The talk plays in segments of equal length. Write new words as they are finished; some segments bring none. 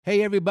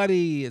Hey,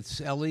 everybody,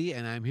 it's Ellie,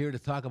 and I'm here to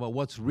talk about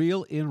what's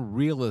real in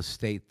real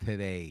estate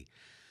today.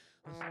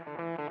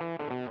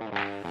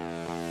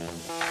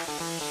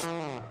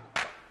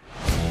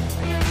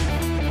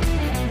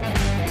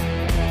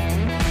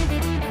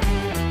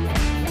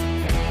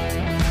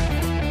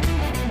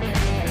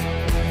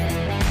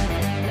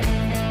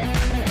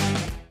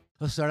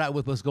 Let's start out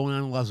with what's going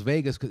on in Las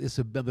Vegas because it's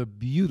another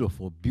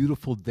beautiful,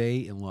 beautiful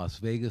day in Las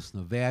Vegas,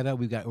 Nevada.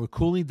 We're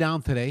cooling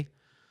down today.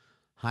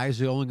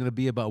 Highs are only going to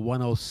be about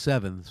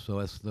 107, so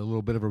that's a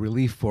little bit of a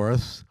relief for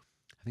us.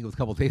 I think it was a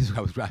couple of days ago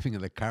I was driving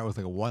in the car. It was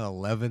like a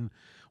 111.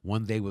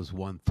 One day was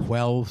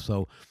 112.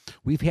 So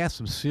we've had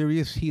some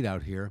serious heat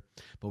out here,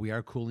 but we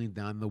are cooling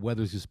down. The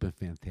weather's just been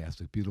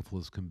fantastic, beautiful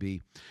as can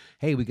be.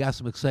 Hey, we got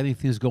some exciting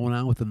things going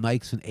on with the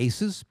Knights and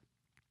Aces.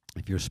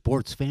 If you're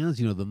sports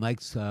fans, you know the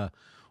Knights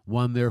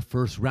won their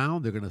first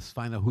round. They're going to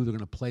find out who they're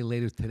going to play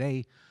later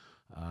today.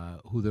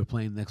 Who they're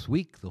playing next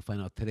week. They'll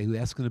find out today who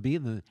that's going to be.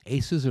 And the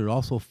Aces are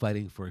also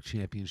fighting for a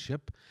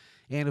championship.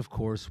 And of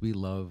course, we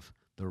love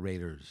the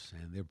Raiders.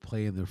 And they're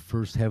having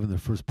their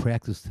first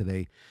practice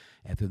today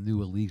at the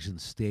new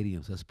Allegiant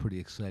Stadium. So that's pretty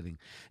exciting.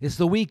 It's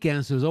the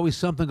weekend, so there's always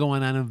something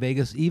going on in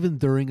Vegas, even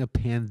during a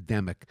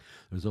pandemic.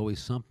 There's always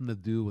something to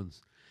do. And,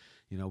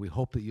 we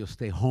hope that you'll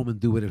stay home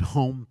and do it at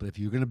home. But if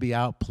you're going to be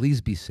out,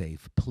 please be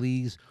safe.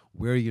 Please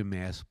wear your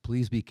mask.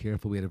 Please be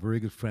careful. We had a very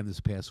good friend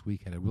this past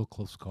week, had a real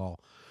close call.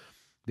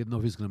 Didn't know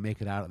if he was going to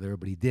make it out there,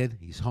 but he did.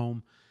 He's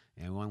home.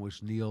 And we want to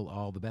wish Neil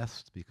all the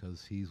best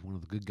because he's one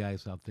of the good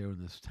guys out there in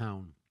this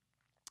town.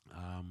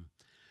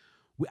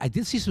 I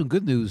did see some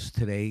good news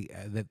today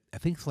that I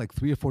think it's like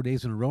 3 or 4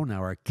 days in a row now.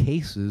 Our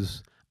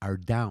cases are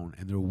down,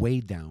 and they're way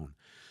down.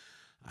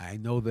 I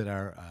know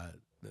that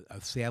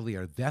sadly,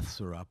 our deaths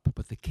are up,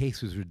 but the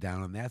cases are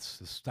down, and that's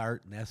the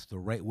start, and that's the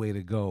right way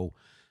to go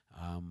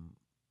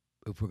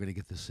if we're going to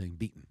get this thing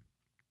beaten.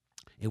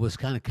 It was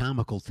kind of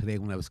comical today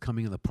when I was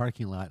coming in the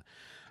parking lot.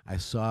 I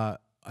saw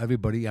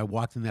everybody. I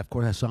walked in. Of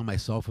course, I saw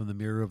myself in the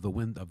mirror of the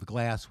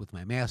glass with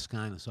my mask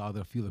on. I saw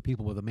a few other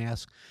people with a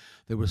mask.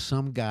 There was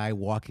some guy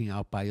walking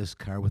out by his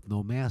car with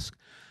no mask.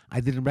 I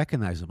didn't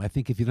recognize him. I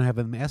think if you don't have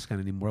a mask on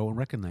anymore, I won't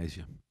recognize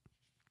you.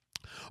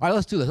 All right,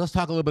 let's do this. Let's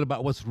talk a little bit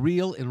about what's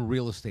real in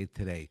real estate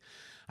today.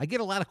 I get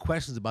a lot of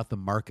questions about the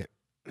market.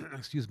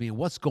 Excuse me, and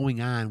what's going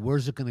on?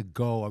 Where's it going to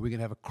go? Are we going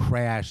to have a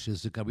crash?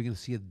 Are we going to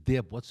see a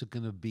dip? What's it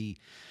going to be?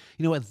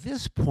 At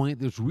this point,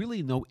 there's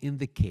really no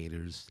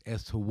indicators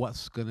as to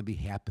what's going to be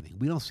happening.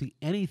 We don't see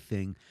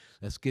anything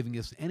that's giving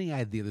us any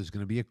idea there's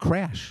going to be a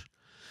crash.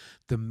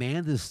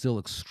 Demand is still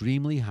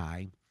extremely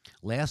high.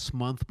 Last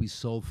month, we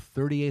sold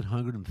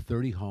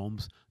 3,830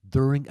 homes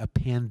during a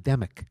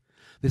pandemic.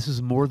 This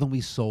is more than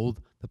we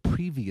sold the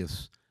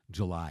previous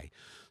July.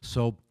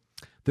 So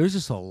there's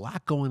just a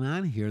lot going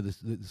on here.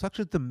 There's such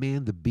a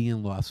demand to be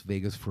in Las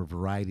Vegas for a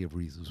variety of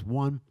reasons.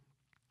 One,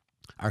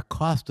 our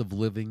cost of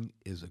living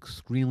is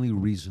extremely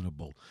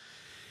reasonable.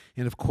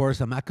 And of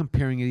course, I'm not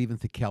comparing it even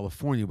to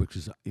California, which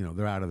is,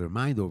 they're out of their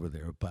mind over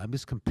there, but I'm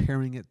just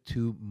comparing it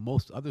to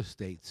most other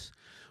states.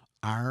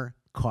 Our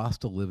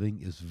cost of living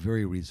is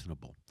very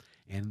reasonable.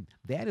 And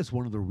that is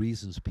one of the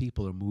reasons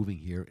people are moving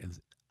here. And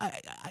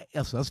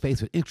let's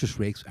face it, interest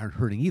rates aren't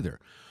hurting either.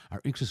 Our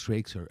interest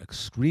rates are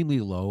extremely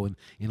low, and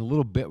in a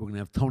little bit, we're going to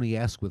have Tony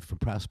Asquith from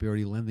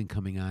Prosperity Lending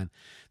coming on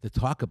to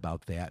talk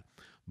about that.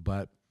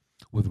 But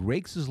with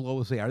rates as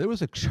low as they are, there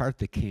was a chart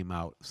that came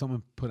out.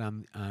 Someone put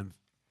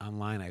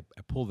online. I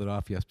pulled it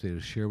off yesterday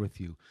to share with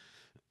you.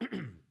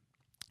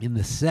 In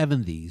the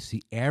 70s,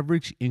 the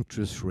average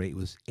interest rate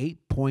was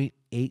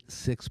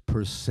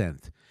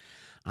 8.86%.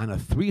 On a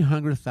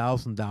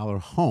 $300,000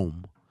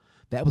 home,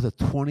 that was a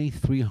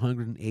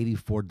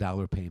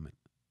 $2,384 payment.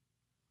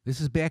 This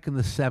is back in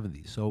the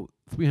 70s, so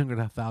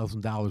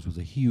 $300,000 was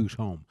a huge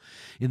home.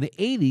 In the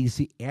 80s,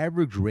 the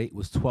average rate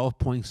was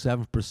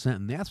 12.7%,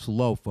 and that's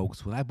low,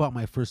 folks. When I bought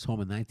my first home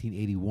in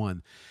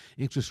 1981,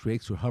 interest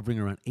rates were hovering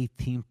around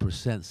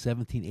 18%,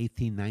 17,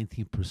 18,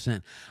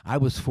 19%. I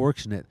was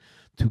fortunate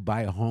to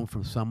buy a home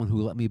from someone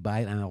who let me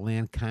buy it on a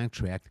land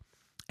contract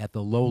at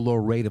the low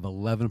rate of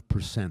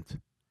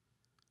 11%.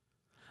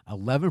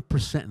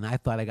 11%, and I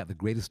thought I got the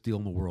greatest deal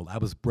in the world. I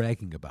was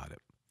bragging about it.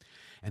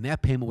 And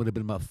that payment would have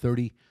been about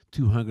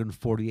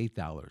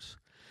 $3,248.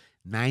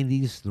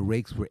 90s, the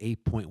rates were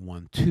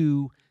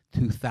 8.12.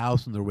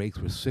 2000, the rates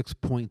were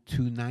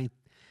 6.29.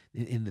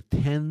 In the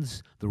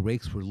 10s, the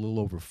rates were a little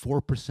over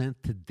 4%.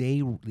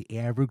 Today, the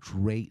average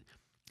rate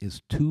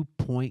is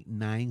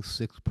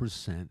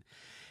 2.96%.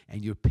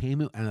 And your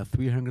payment on a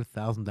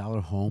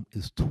 $300,000 home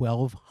is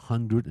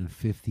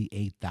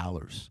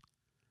 $1,258.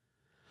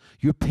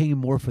 You're paying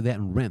more for that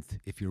in rent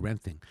if you're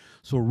renting.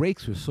 So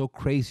rates are so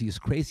crazy. It's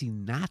crazy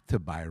not to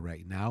buy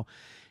right now.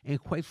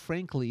 And quite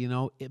frankly,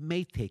 it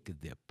may take a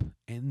dip.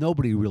 And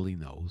nobody really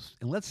knows.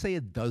 And let's say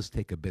it does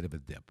take a bit of a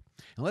dip.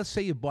 And let's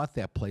say you bought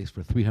that place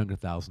for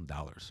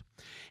 $300,000.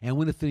 And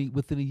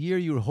within a year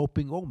you were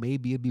hoping,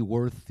 maybe it'd be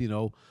worth,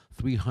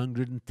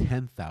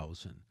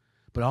 $310,000.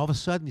 But all of a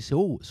sudden you say,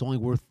 it's only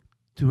worth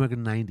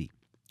 $290,000.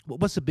 Well,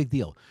 what's the big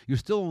deal? You're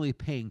still only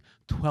paying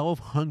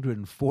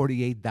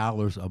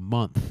 $1,248 a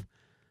month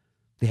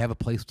to have a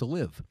place to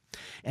live.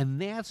 And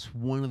that's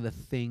one of the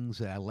things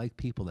that I like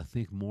people to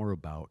think more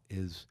about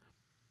is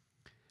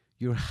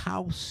your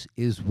house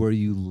is where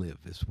you live.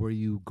 It's where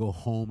you go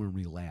home and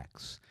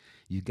relax.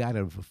 You got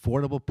an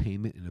affordable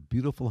payment in a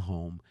beautiful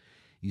home.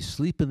 You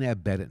sleep in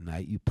that bed at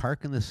night. You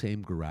park in the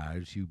same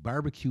garage. You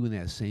barbecue in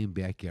that same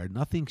backyard.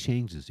 Nothing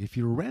changes. If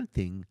you're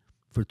renting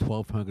for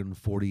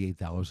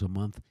 $1,248 a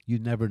month, you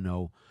never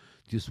know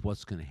just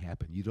what's going to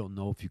happen. You don't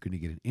know if you're going to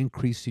get an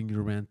increase in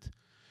your rent.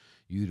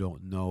 You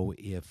don't know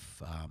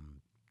if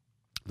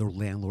the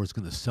landlord's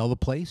going to sell the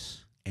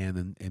place,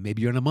 and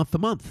maybe you're in a month to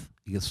month.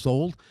 You get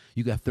sold,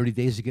 you got 30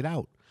 days to get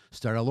out,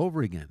 start all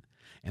over again.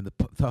 And the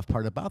tough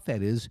part about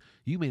that is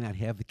you may not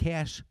have the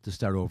cash to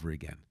start over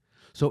again.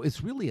 So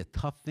it's really a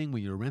tough thing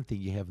when you're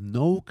renting. You have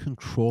no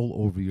control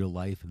over your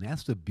life, and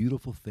that's the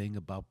beautiful thing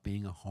about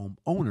being a home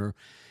owner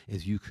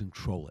is you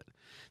control it.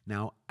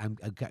 Now, I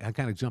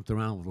kind of jumped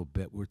around a little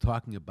bit. We're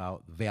talking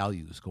about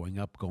values going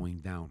up,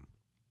 going down.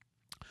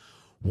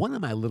 One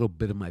of my little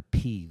bit of my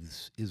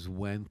peeves is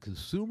when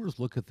consumers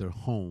look at their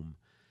home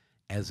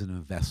as an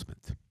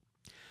investment.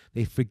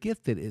 They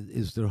forget that it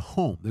is their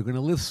home. They're going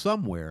to live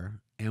somewhere,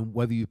 and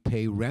whether you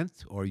pay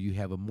rent or you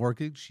have a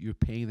mortgage, you're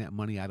paying that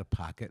money out of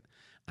pocket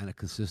on a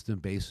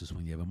consistent basis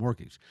when you have a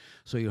mortgage.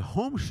 So your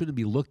home shouldn't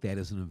be looked at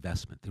as an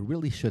investment. It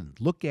really shouldn't.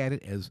 Look at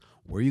it as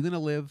where you're going to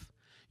live.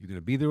 You're going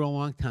to be there a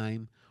long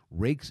time.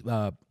 Rakes,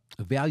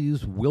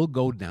 values will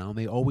go down.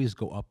 They always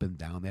go up and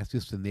down. That's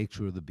just the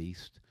nature of the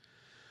beast.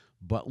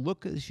 But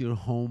look at your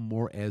home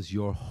more as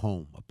your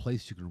home, a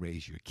place you can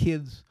raise your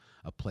kids,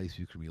 a place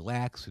you can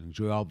relax and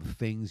enjoy all the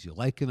things you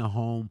like in a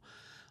home.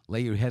 Lay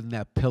your head in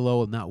that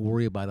pillow and not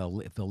worry about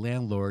if the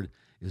landlord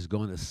is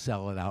going to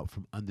sell it out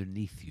from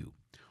underneath you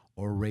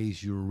or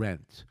raise your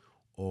rent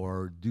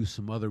or do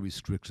some other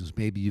restrictions.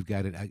 Maybe you've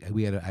got it. I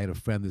had a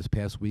friend this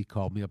past week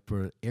called me up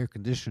for an air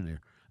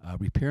conditioner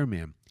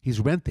repairman.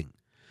 He's renting,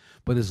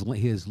 but his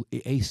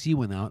AC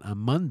went out on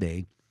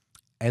Monday.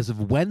 As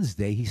of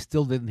Wednesday, he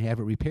still didn't have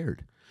it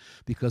repaired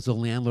because the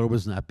landlord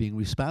was not being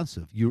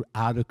responsive. You're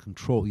out of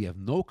control. You have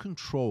no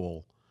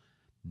control,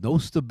 no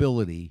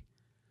stability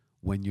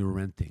when you're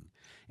renting.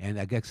 And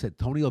like I said,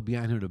 Tony will be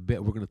on here in a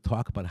bit. We're going to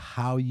talk about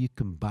how you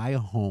can buy a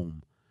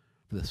home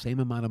for the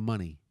same amount of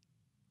money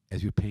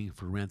as you're paying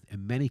for rent.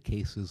 In many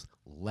cases,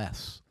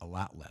 less, a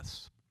lot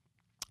less.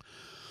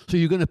 So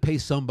you're going to pay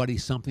somebody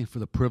something for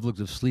the privilege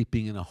of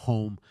sleeping in a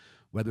home,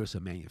 whether it's a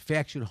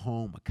manufactured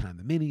home, a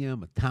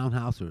condominium, a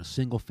townhouse, or a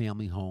single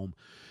family home.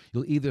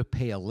 You'll either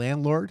pay a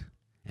landlord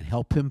and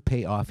help him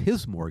pay off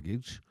his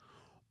mortgage,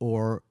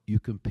 or you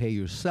can pay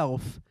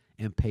yourself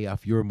and pay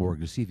off your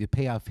mortgage. See, if you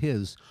pay off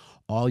his,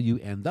 all you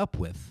end up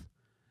with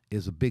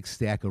is a big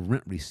stack of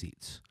rent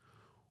receipts.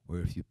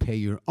 Where if you pay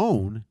your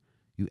own,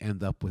 you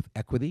end up with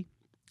equity,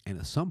 and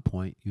at some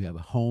point, you have a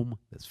home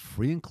that's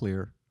free and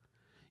clear.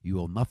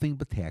 You owe nothing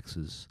but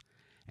taxes,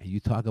 and you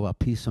talk about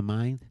peace of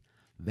mind.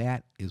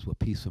 That is what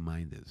peace of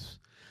mind is.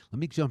 Let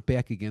me jump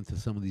back again to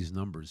some of these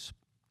numbers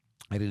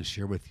I didn't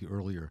share with you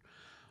earlier.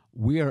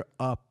 We are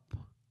up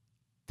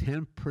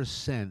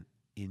 10%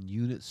 in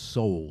units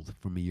sold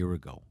from a year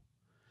ago.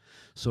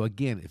 So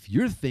again, if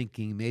you're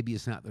thinking maybe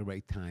it's not the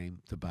right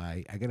time to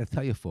buy, I got to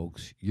tell you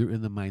folks, you're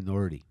in the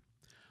minority.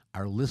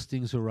 Our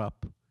listings are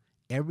up.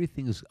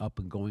 Everything is up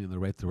and going in the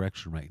right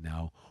direction right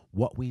now.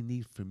 What we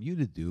need from you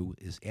to do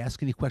is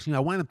ask any question.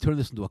 I want to turn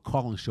this into a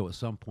call-in show at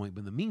some point,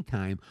 but in the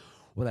meantime,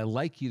 what I'd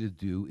like you to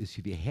do is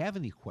if you have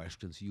any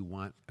questions you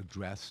want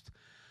addressed,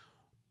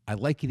 I'd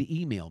like you to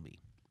email me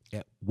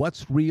at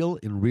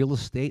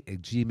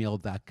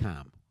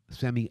what'srealinrealestate@gmail.com.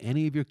 Send me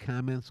any of your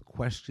comments,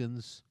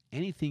 questions,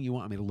 anything you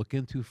want me to look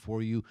into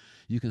for you.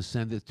 You can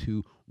send it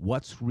to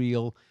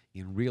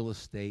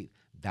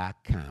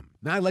what'srealinrealestate.com.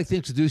 Now I'd like to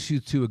introduce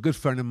you to a good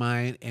friend of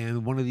mine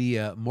and one of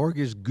the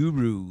mortgage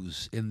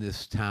gurus in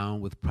this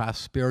town with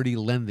Prosperity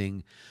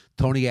Lending,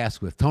 Tony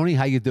Asquith. Tony,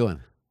 how you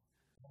doing?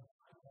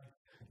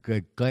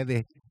 Good. Glad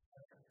to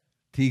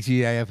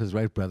TGIF is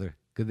right, brother.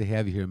 Good to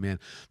have you here, man.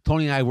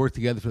 Tony and I worked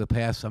together for the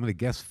past, I'm going to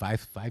guess,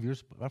 five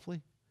years,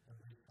 roughly?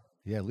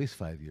 Yeah, at least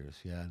 5 years.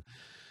 Yeah.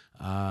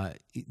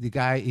 The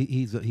guy,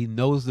 he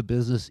knows the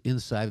business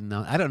inside and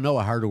out. I don't know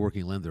a harder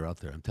working lender out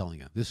there. I'm telling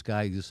you, this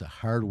guy is just a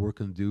hard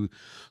working dude.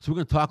 So we're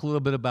going to talk a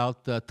little bit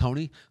about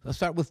Tony. Let's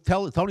start with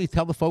Tony.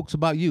 Tell the folks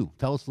about you.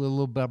 Tell us a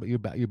little bit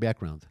about your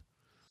background.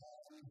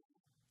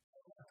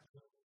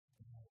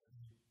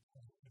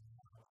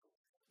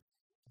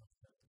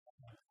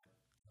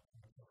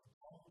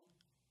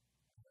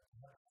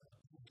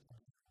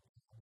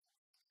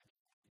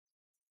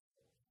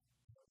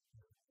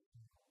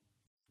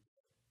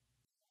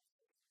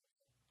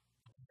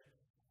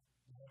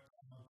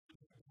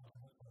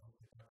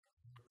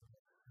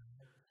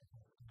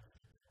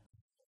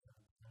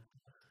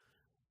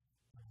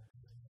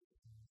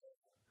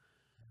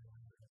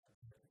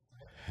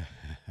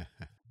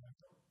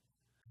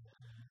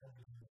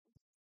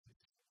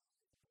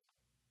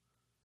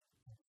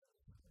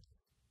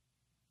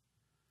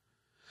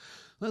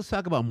 Let's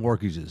talk about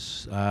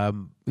mortgages.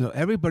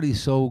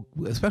 Everybody's so,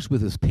 especially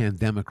with this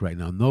pandemic right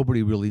now,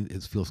 nobody really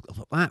feels,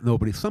 not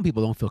nobody, some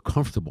people don't feel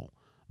comfortable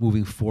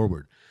moving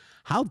forward.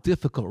 How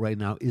difficult right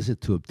now is it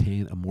to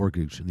obtain a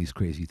mortgage in these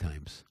crazy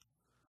times?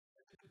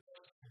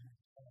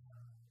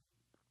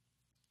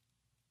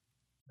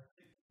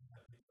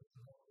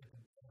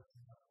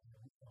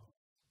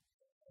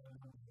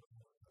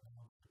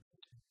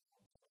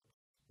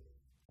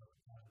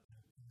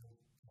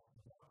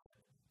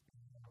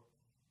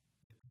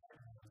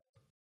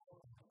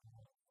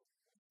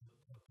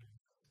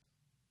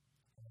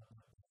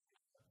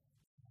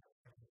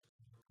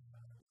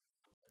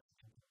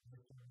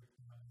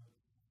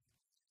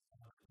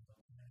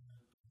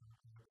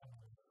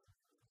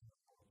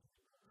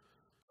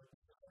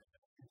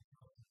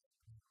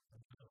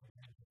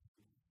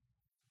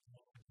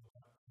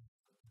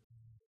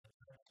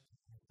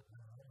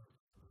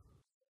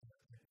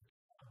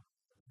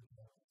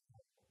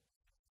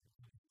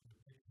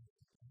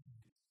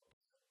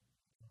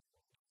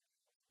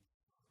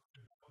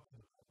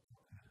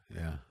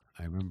 Yeah,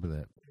 I remember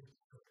that.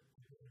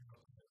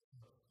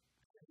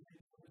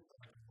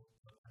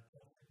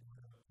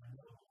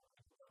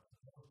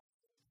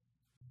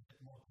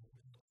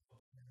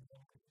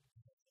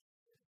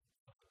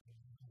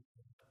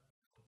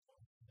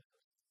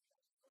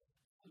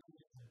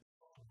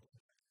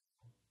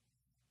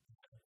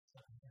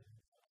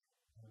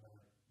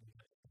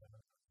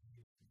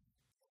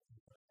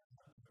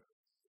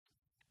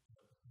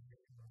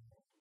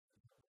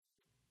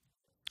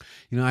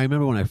 I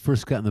remember when I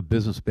first got in the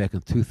business back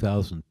in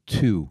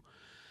 2002.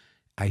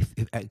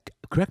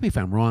 Correct me if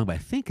I'm wrong, but I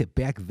think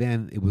back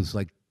then it was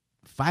like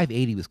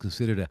 580 was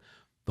considered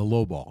the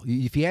low ball.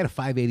 If you had a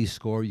 580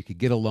 score, you could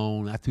get a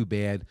loan, not too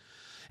bad.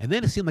 And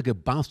then it seemed like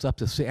it bounced up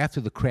to say after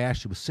the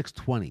crash, it was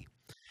 620,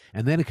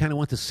 and then it kind of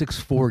went to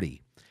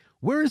 640.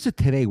 Where is it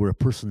today, where a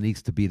person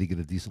needs to be to get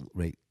a decent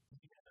rate?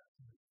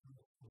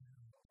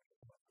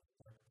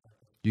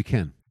 You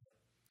can.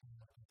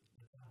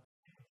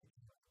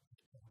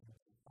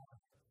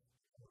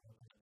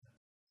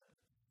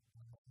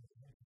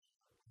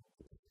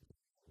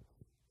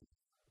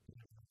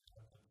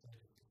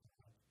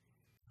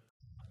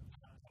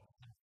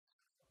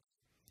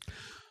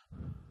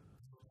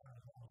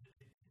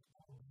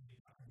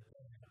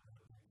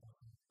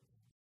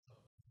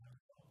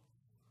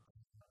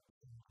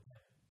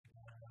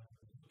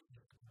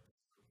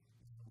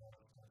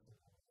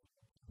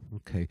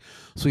 Okay.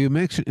 So you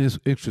mentioned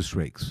interest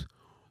rates.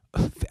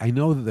 I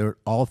know that they're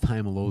all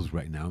time lows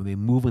right now, and they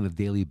move on a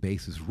daily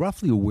basis.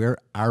 Roughly, where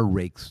are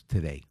rates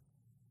today?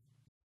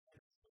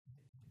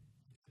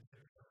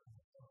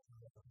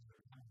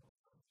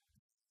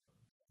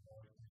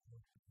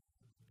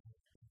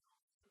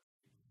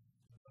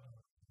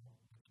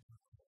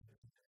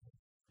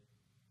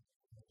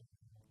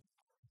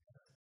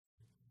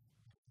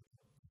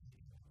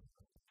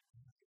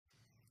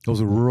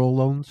 Those are rural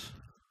loans.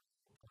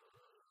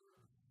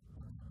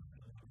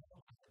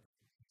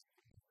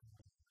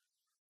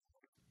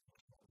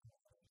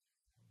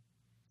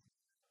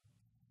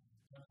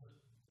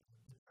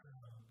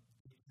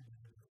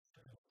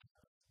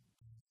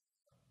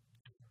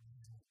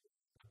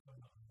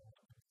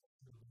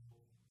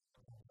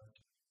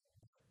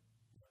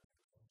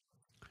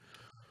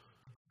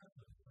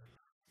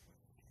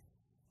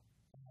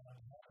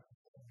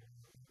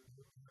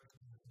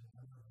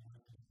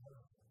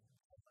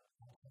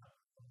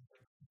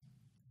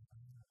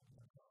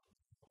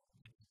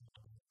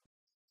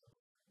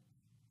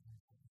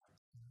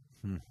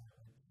 Hmm.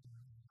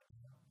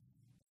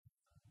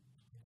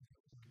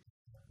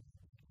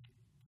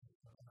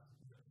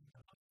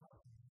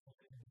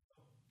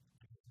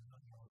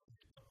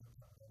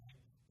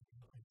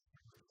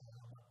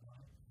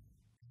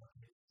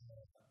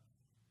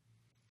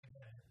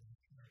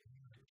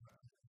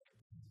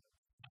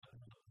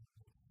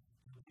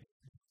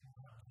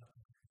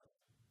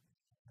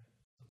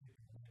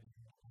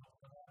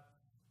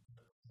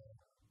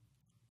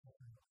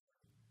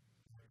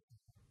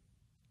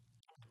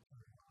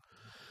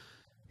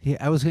 Yeah,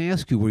 I was going to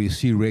ask you where you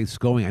see rates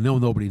going. I know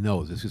nobody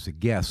knows. It's just a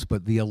guess.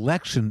 But the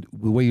election,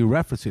 the way you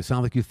reference it, it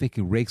sounds like you're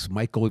thinking rates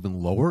might go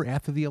even lower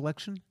after the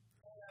election.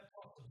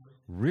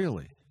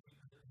 Really?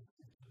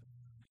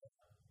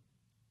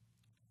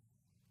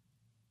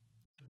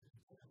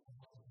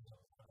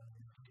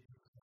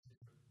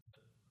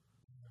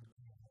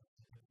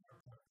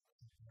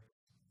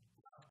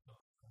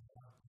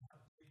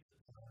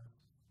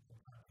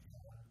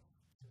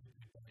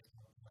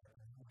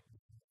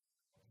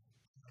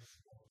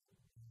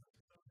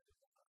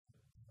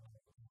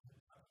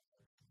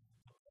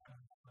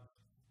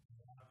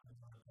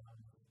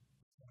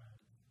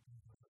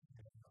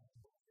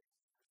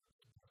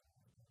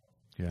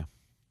 Yeah.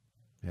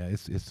 Yeah,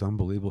 it's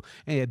unbelievable,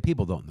 and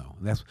people don't know.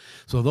 That's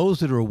so those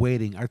that are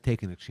waiting are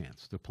taking a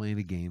chance. They're playing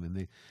a game,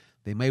 and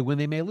they may win,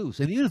 they may lose,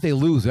 and even if they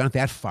lose, they aren't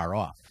that far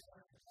off.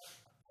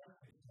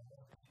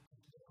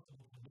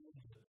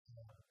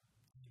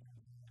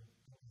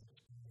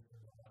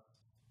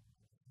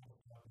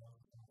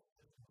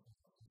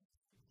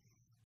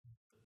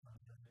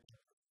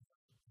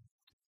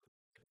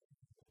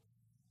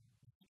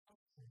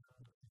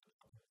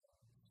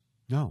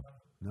 No,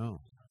 no.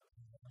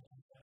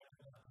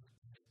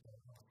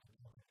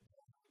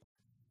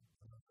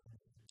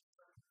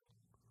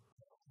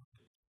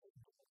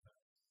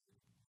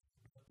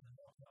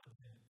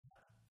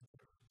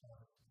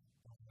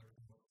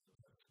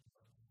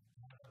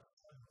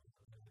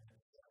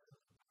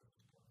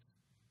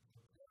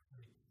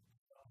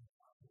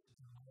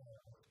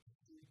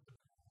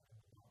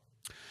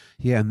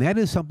 Yeah, and that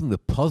is something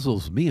that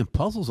puzzles me and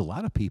puzzles a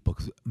lot of people.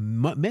 'Cause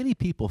many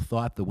people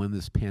thought that when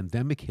this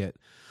pandemic hit,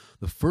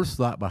 the first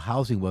thought about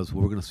housing was,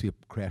 well, we're going to see a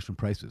crash in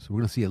prices. We're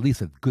going to see at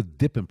least a good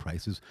dip in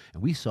prices,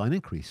 and we saw an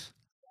increase.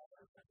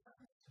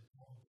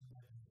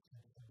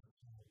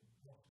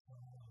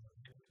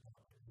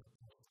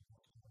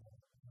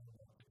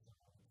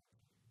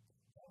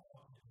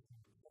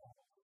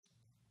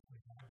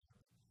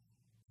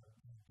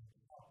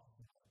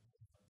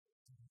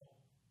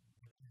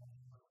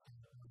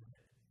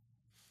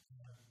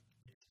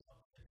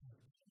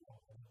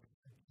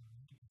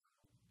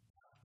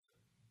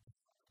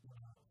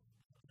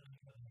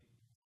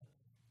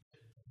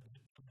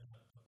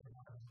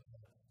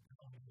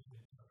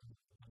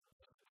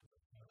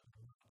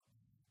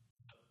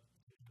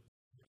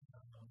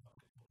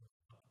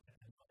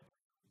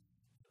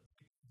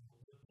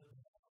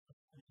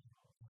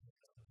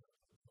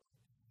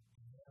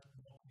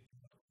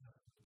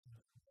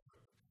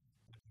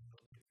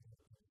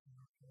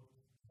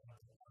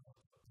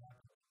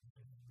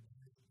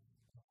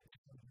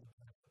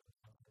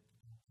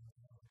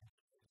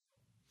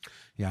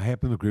 Yeah, I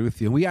happen to agree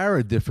with you. And we are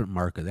a different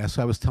market. That's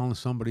why I was telling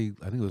somebody,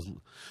 I think it was,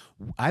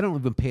 I don't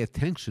even pay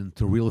attention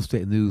to real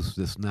estate news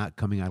that's not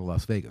coming out of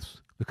Las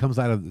Vegas. If it comes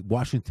out of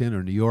Washington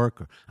or New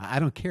York, or, I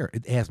don't care.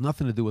 It has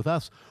nothing to do with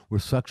us. We're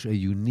such a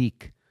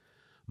unique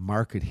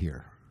market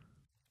here.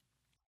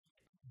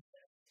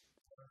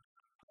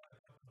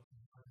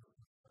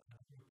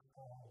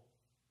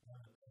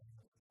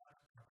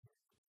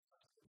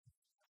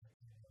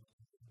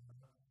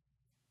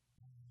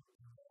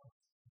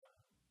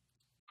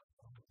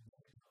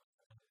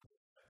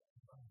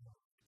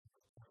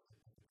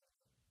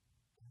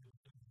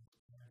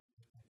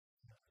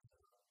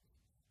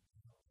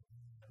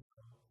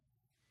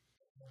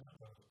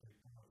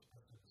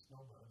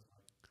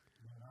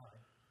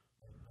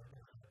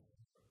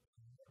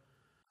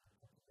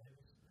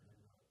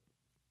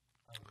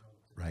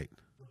 Right.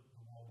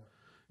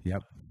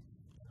 Yep.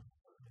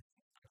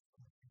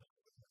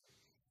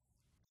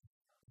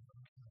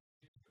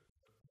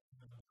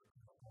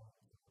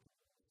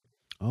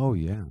 Oh,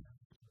 yeah.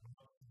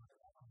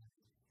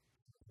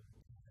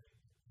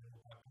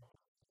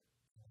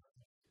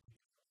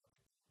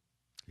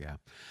 Yeah.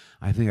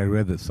 I think I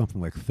read that something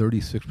like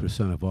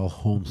 36% of all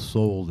homes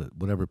sold at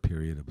whatever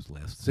period it was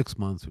last 6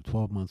 months or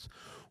 12 months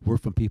were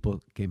from people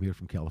that came here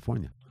from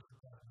California.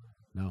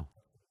 No.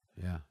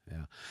 Yeah.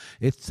 Yeah.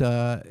 It's,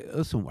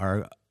 listen,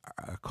 our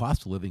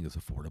cost of living is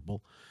affordable.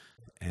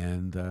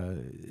 And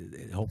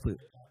hopefully,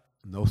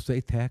 no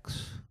state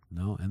tax.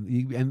 No. And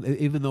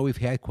even though we've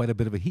had quite a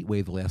bit of a heat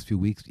wave the last few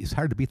weeks, it's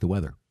hard to beat the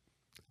weather.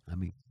 I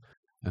mean,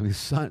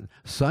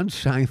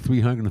 sunshine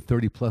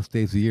 330 plus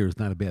days a year is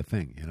not a bad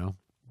thing, you know?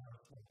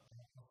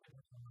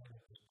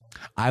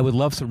 I would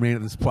love some rain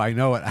at this point. I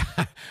know it.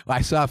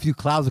 I saw a few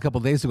clouds a couple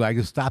of days ago. I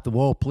just stopped the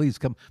wall. Please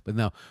come. But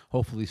no,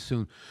 hopefully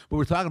soon. But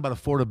we're talking about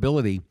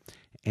affordability.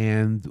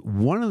 And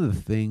one of the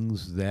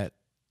things that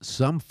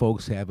some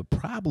folks have a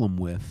problem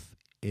with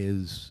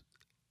is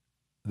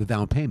the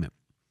down payment.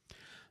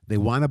 They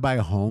want to buy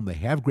a home. They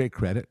have great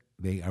credit.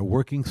 They are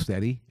working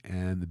steady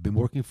and they've been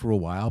working for a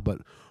while,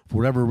 but for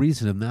whatever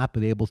reason have not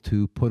been able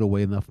to put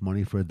away enough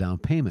money for a down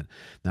payment.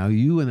 Now,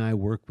 you and I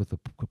work with a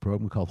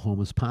program called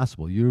Home is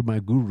Possible. You're my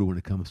guru when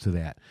it comes to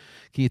that.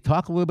 Can you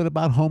talk a little bit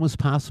about Home is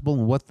Possible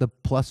and what the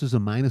pluses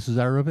and minuses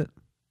are of it?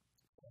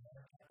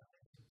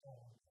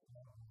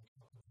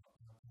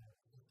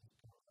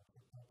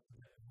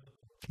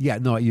 Yeah,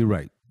 no, you're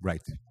right.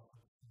 Right.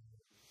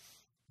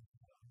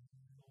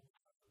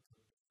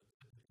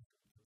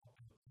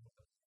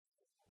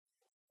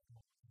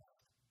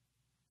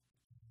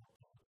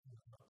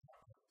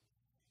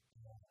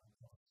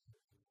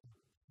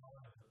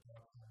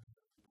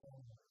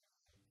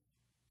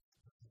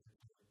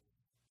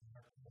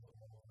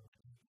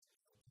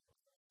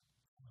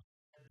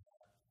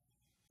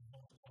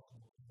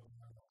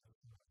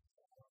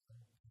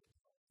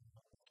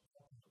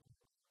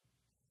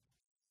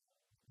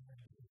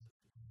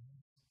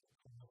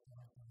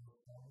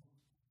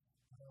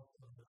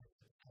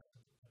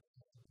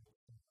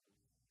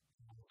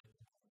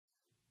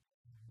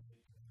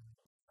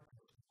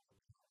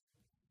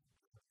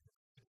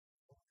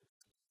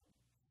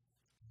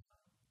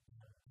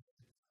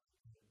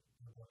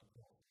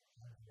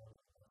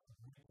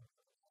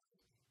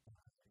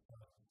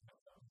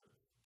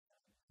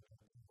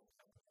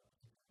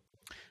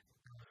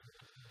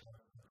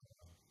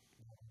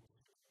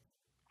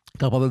 A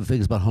couple other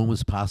things about Home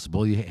is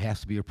Possible. It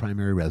has to be your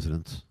primary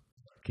residence.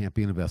 Can't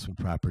be an investment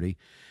property,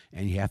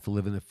 and you have to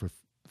live in it for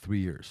 3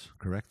 years.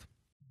 Correct?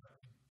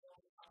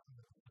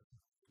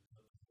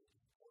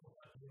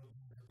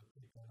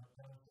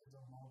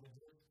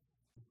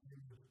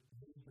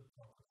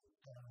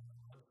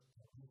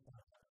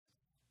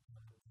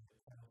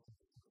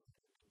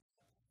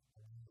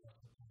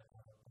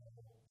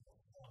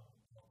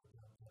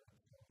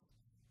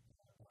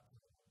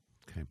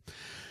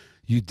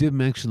 You did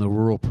mention the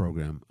rural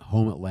program,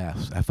 Home at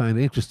Last. I find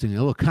it interesting, a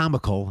little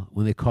comical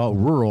when they call it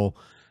rural,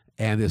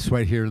 and it's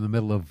right here in the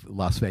middle of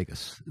Las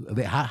Vegas.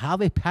 How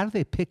do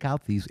they pick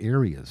out these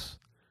areas?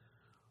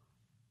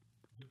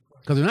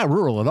 Because they're not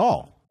rural at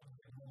all.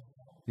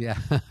 Yeah,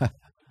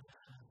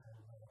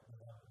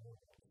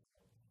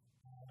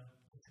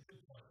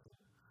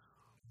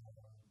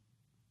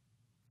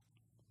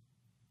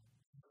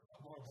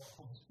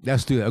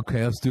 let's do that.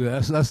 Okay, let's do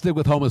that. Let's stick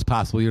with Home as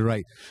Possible. You're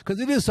right, because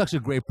it is such a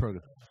great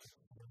program.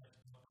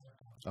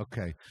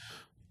 Okay,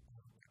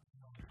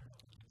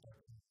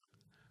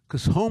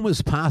 because Home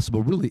as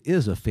Possible really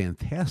is a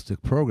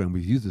fantastic program.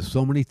 We've used it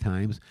so many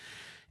times,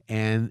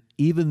 and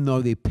even though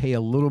they pay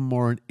a little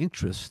more in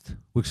interest,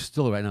 which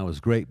still right now is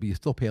great, but you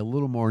still pay a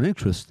little more in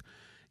interest,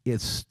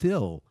 it's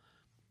still,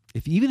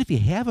 if even if you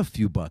have a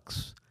few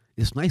bucks,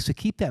 it's nice to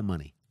keep that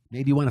money.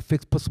 Maybe you want to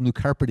put some new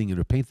carpeting in,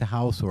 or paint the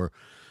house, or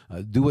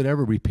do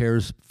whatever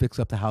repairs, fix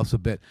up the house a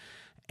bit,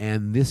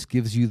 and this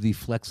gives you the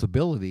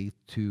flexibility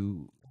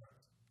to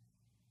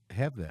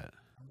have that.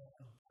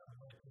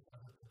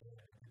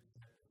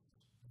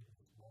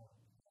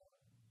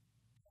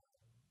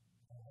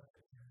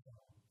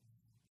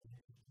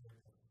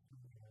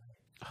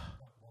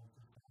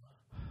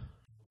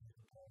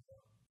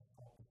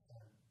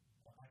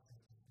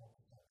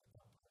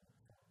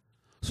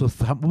 So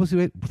what was the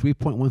rate?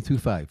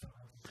 3.125.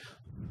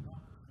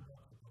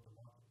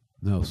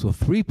 No, so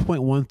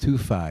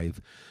 3.125,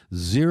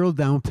 zero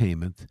down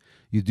payment.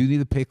 You do need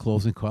to pay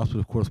closing costs, but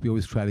of course we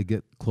always try to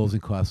get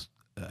closing cost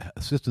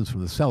assistance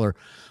from the seller.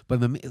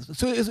 But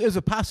so there's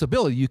a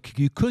possibility you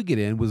could get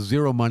in with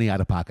zero money out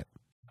of pocket.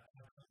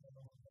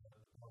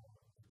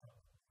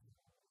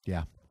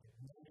 Yeah,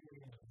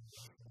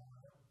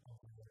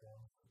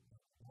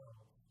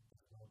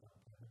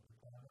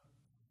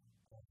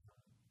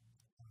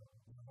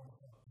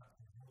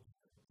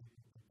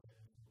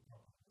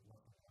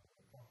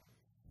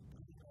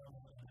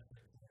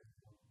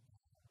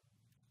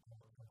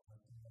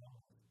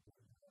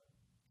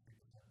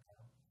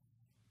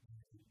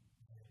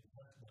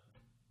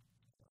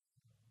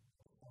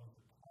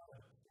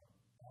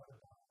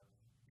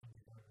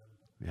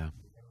 yeah.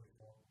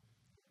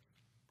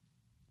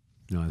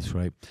 No, that's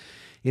right.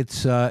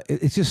 It's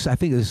just, I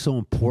think it's so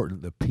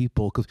important that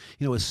people, because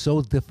it's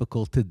so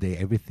difficult today.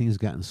 Everything's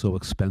gotten so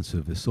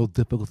expensive. It's so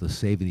difficult to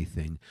save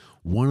anything.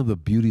 One of the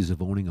beauties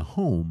of owning a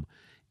home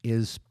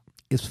is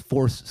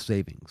forced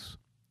savings.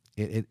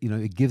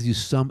 It gives you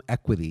some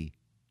equity,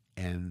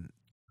 and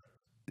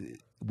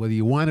whether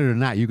you want it or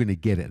not, you're going to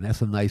get it, and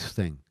that's a nice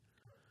thing.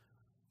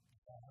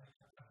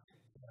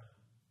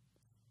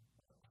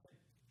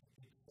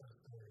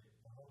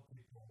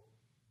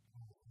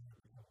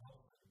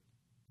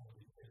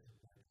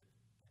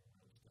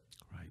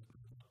 Right.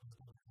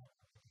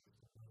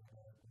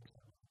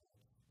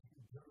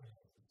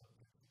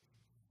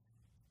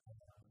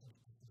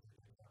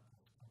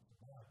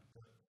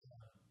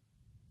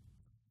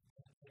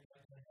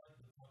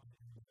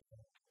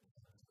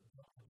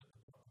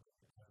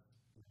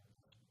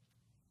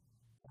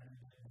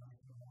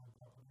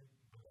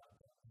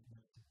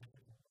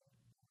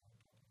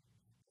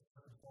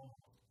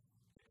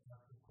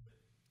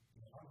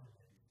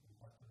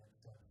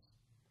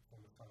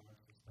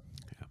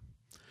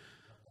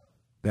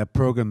 That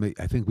program that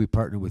I think we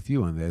partnered with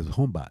you on that is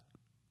HomeBot,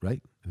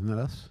 right? Isn't that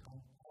us?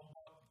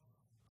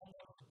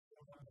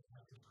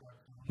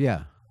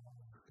 Yeah,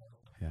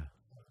 yeah.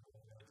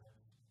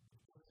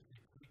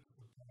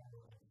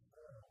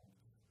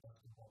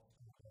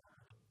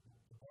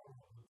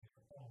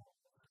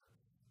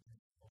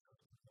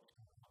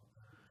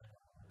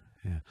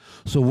 Yeah.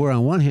 So where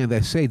on one hand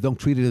I say don't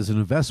treat it as an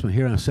investment.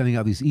 Here I'm sending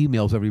out these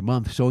emails every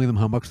month showing them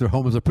how much their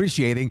home is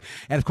appreciating,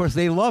 and of course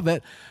they love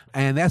it,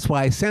 and that's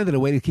why I send it a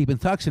way to keep in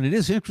touch. And it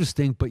is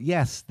interesting, but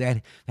yes,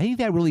 that I think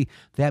that really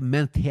that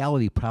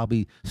mentality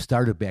probably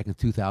started back in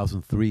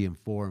 2003 and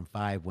four and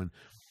five when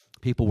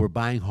people were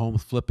buying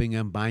homes, flipping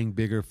them, buying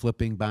bigger,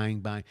 flipping,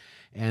 buying,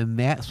 and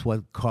that's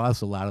what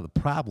caused a lot of the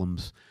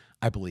problems.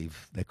 I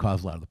believe that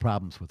caused a lot of the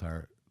problems with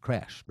our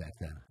crash back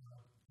then.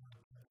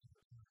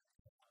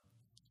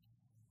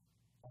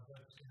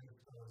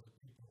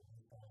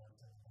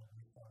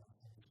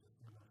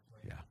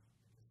 Yeah.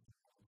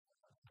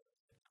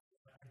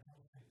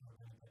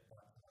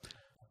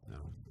 No.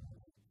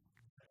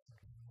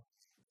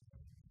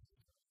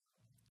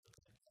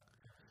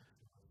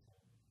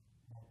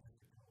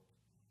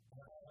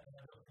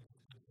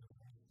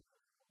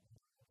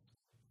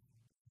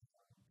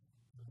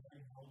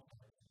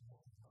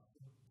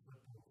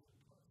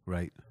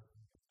 Right.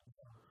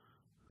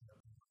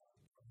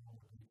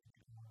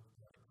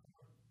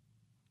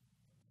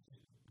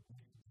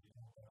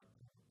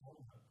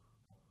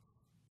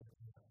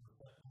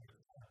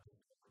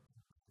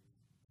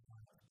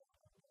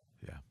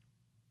 Yeah.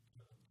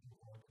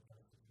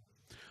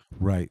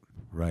 Right,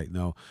 right.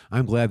 No,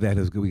 I'm glad that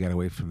we got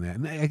away from that.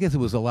 And I guess it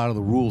was a lot of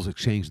the rules that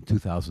changed in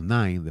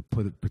 2009 that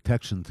put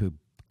protection to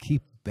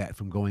keep that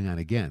from going on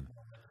again.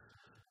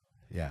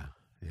 Yeah,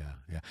 Yeah,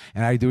 yeah.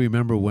 And I do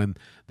remember when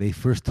they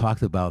first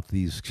talked about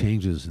these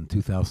changes in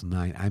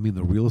 2009. I mean,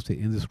 the real estate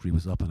industry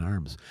was up in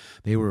arms.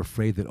 They were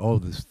afraid that, oh,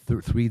 this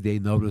 3-day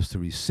notice to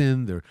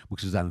rescind, or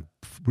which is on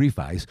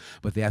refis,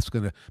 but that's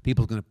going to,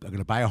 people are going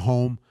to buy a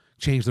home,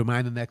 change their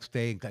mind the next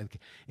day.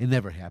 It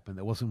never happened.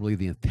 That wasn't really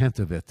the intent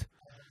of it.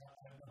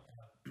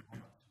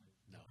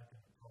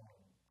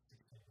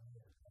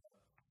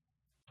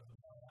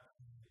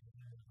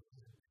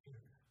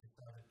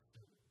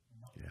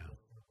 Yeah,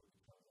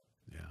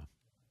 yeah.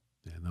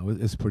 Yeah, no,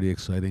 it's pretty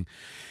exciting.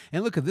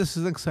 And look, this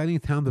is an exciting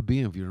town to be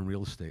in if you're in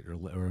real estate or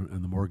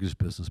in the mortgage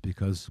business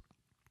because,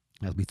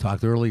 as we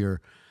talked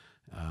earlier,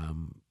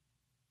 um,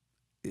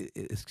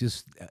 it's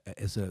just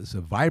it's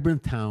a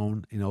vibrant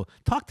town. You know,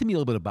 talk to me a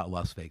little bit about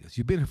Las Vegas.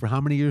 You've been here for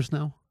how many years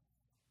now?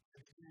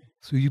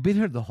 So you've been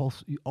here the whole.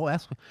 Oh,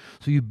 ask.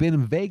 So you've been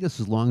in Vegas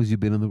as long as you've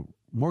been in the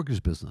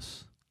mortgage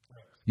business.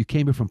 You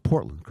came here from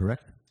Portland,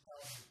 correct?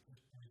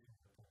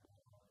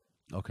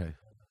 Okay.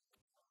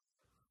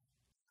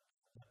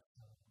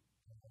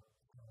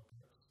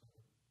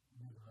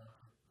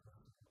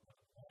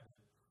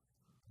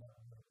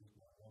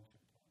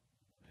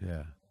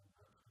 Yeah.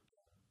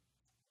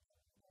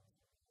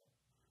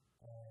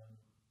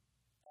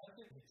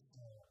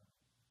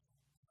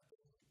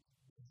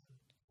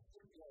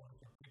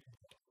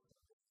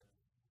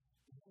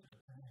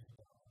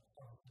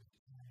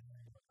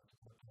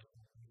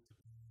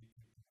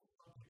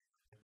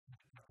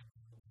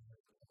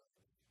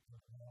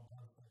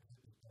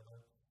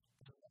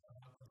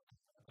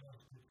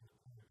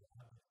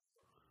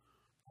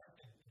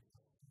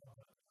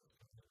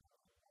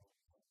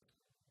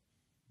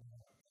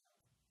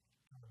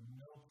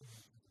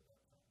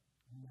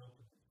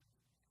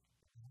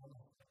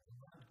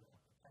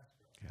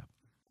 Yeah.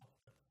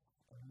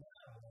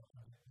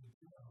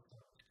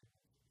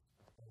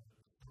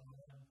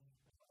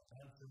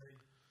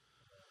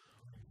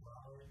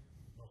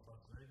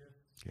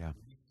 Yeah.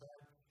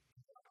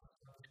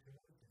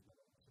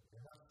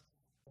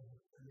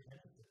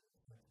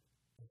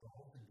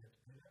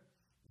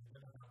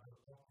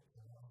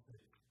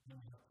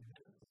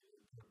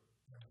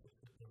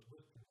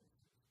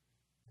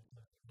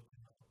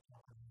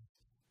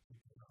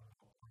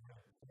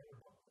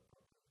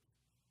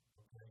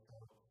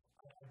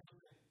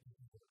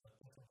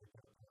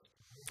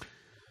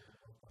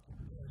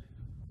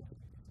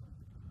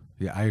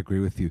 Yeah, I agree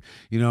with you.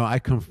 You know, I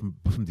come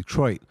from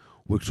Detroit,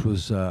 which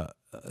was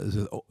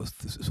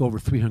it's over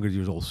 300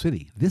 years old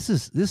city.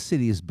 This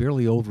city is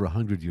barely over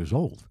 100 years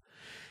old,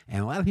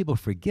 and a lot of people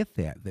forget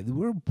that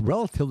we're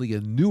relatively a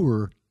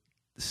newer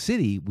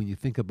city when you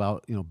think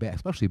about,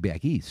 especially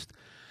back east.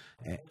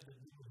 Eh,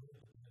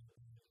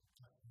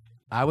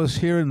 I was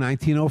here in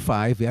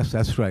 1905. Yes,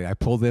 that's right. I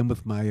pulled in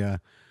with my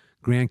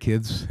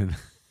grandkids, and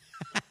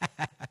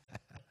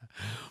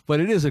but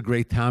it is a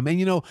great town.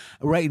 And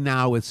right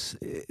now it's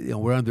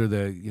we're under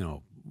the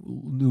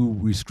new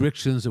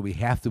restrictions that we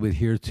have to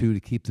adhere to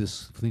keep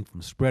this thing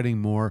from spreading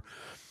more.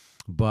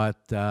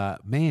 But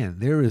man,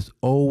 there is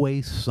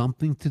always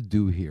something to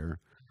do here.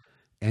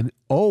 And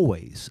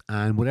always,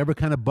 on whatever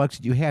kind of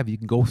budget you have, you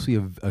can go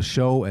see a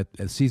show at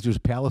Caesar's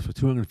Palace for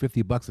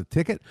 $250 a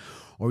ticket,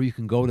 or you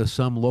can go to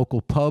some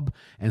local pub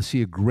and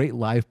see a great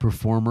live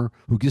performer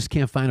who just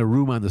can't find a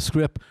room on the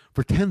Strip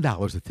for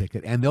 $10 a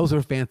ticket. And those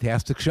are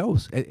fantastic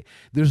shows.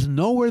 There's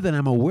nowhere that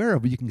I'm aware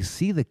of where you can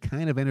see the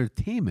kind of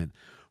entertainment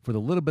for the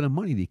little bit of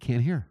money that you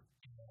can't hear.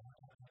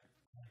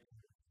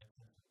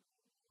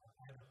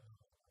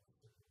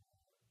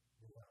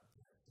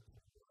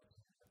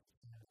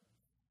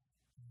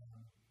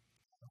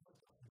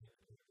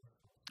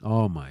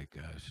 Oh my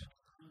gosh.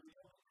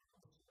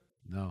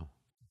 No.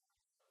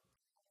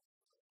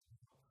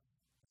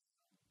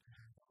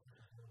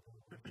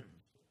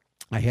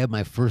 I had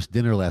my first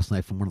dinner last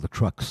night from one of the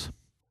trucks.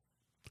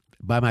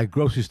 By my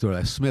grocery store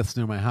at Smith's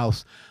near my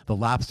house, the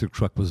lobster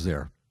truck was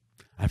there.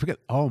 I forget.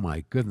 Oh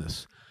my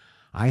goodness.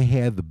 I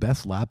had the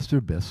best lobster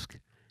bisque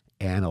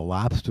and a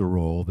lobster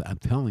roll. I'm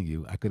telling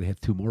you, I could have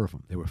had two more of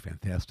them. They were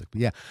fantastic.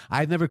 But yeah,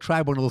 I've never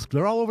tried one of those.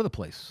 They're all over the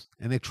place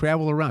and they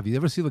travel around. If you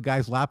ever see the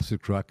guy's lobster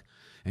truck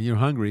and you're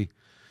hungry,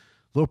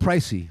 a little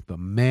pricey, but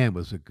man,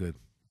 was it good.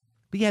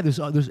 But yeah,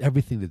 there's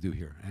everything to do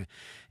here,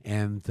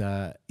 and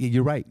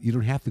you're right. You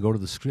don't have to go to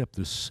the Strip.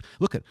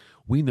 Look at,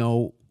 we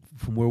know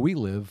from where we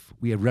live,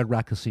 we have Red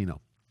Rock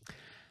Casino.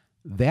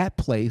 That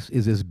place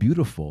is as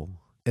beautiful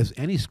as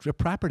any Strip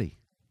property.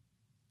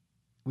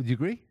 Would you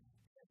agree?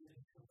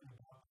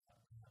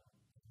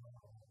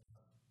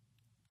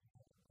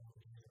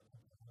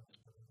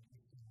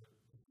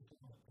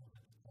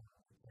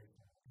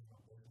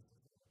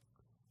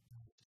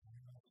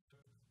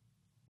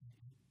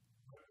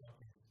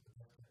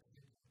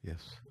 Yes.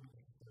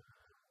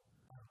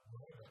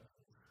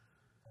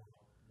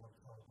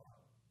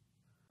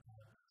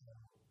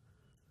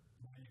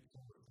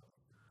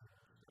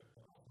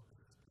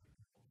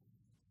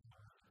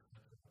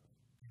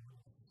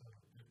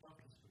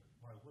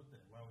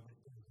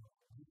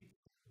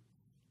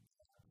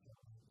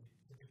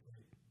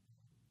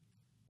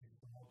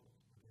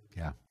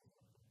 Yeah.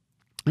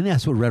 And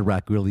that's what Red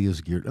Rock really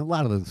is geared. A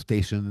lot of the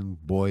station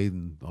and Boyd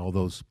and all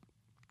those,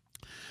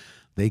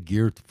 they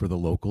geared for the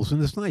locals,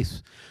 and it's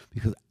nice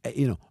because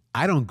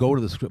I don't go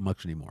to the Strip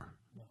much anymore.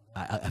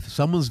 If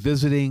someone's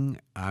visiting,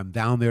 I'm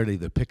down there to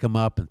either pick them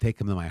up and take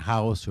them to my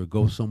house or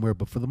go somewhere.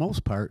 But for the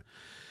most part,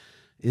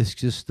 it's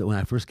just that when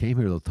I first came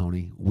here, though,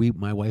 Tony,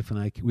 my wife and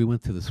I, we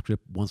went to the Strip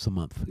once a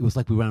month. It was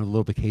like we went on a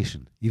little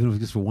vacation, even if it was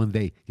just for one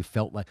day. You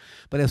felt like,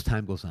 but as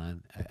time goes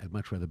on, I'd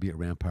much rather be at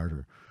Rampart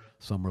or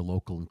somewhere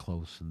local and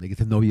close, and they get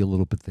to know you a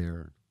little bit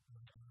there.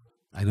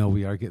 I know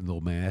we are getting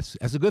old, man.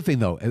 That's a good thing,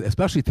 though,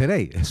 especially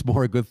today. It's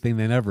more a good thing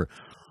than ever.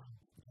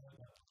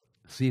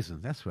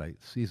 Season, that's right.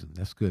 Season,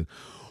 that's good.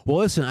 Well,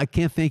 listen, I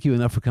can't thank you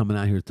enough for coming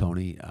on here,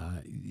 Tony.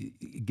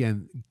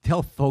 Again,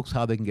 tell folks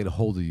how they can get a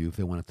hold of you if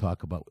they want to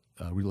talk about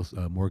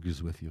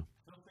mortgages with you.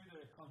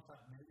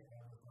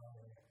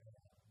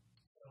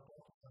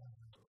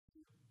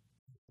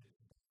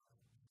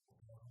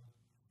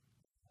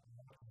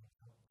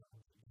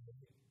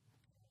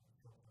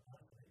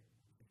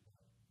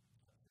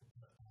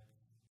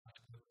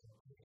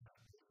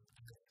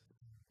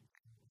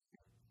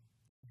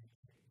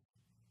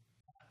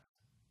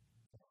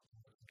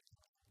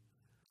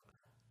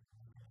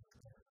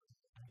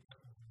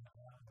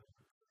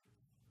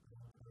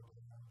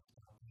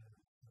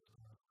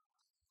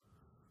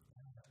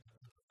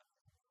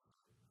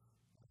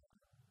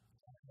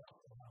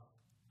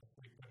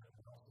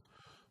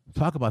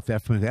 Talk about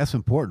that for me. That's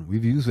important.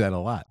 We've used that a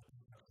lot.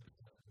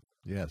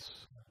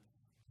 Yes.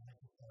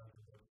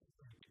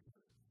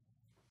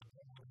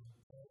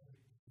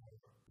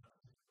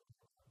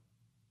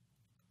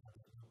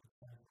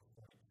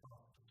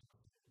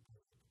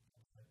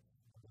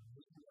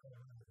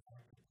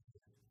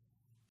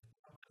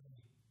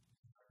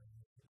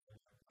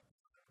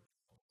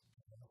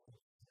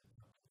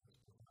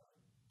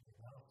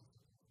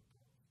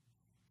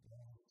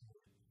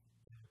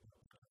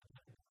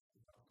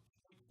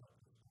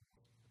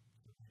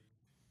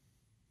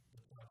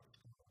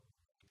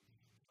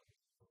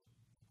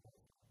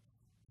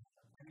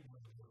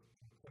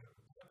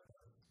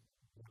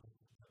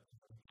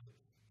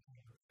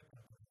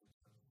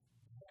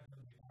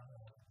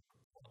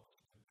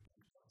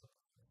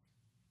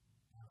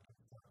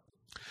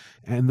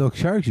 And they'll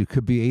charge you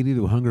could be 80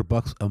 to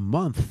 $100 a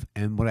month.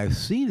 And what I've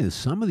seen is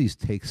some of these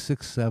take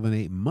 6, 7,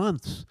 8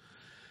 months.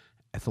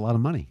 That's a lot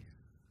of money.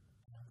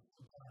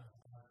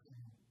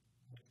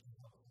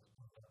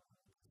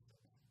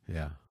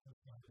 Yeah.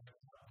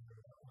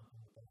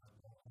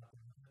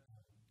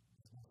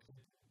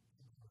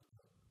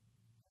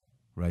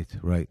 Right.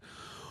 Right.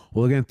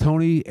 Well, again,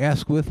 Tony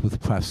Asquith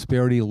with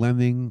Prosperity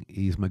Lending.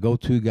 He's my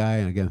go-to guy.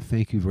 And again,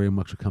 thank you very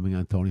much for coming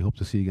on, Tony. Hope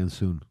to see you again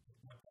soon.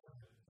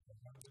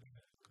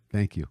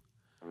 Thank you.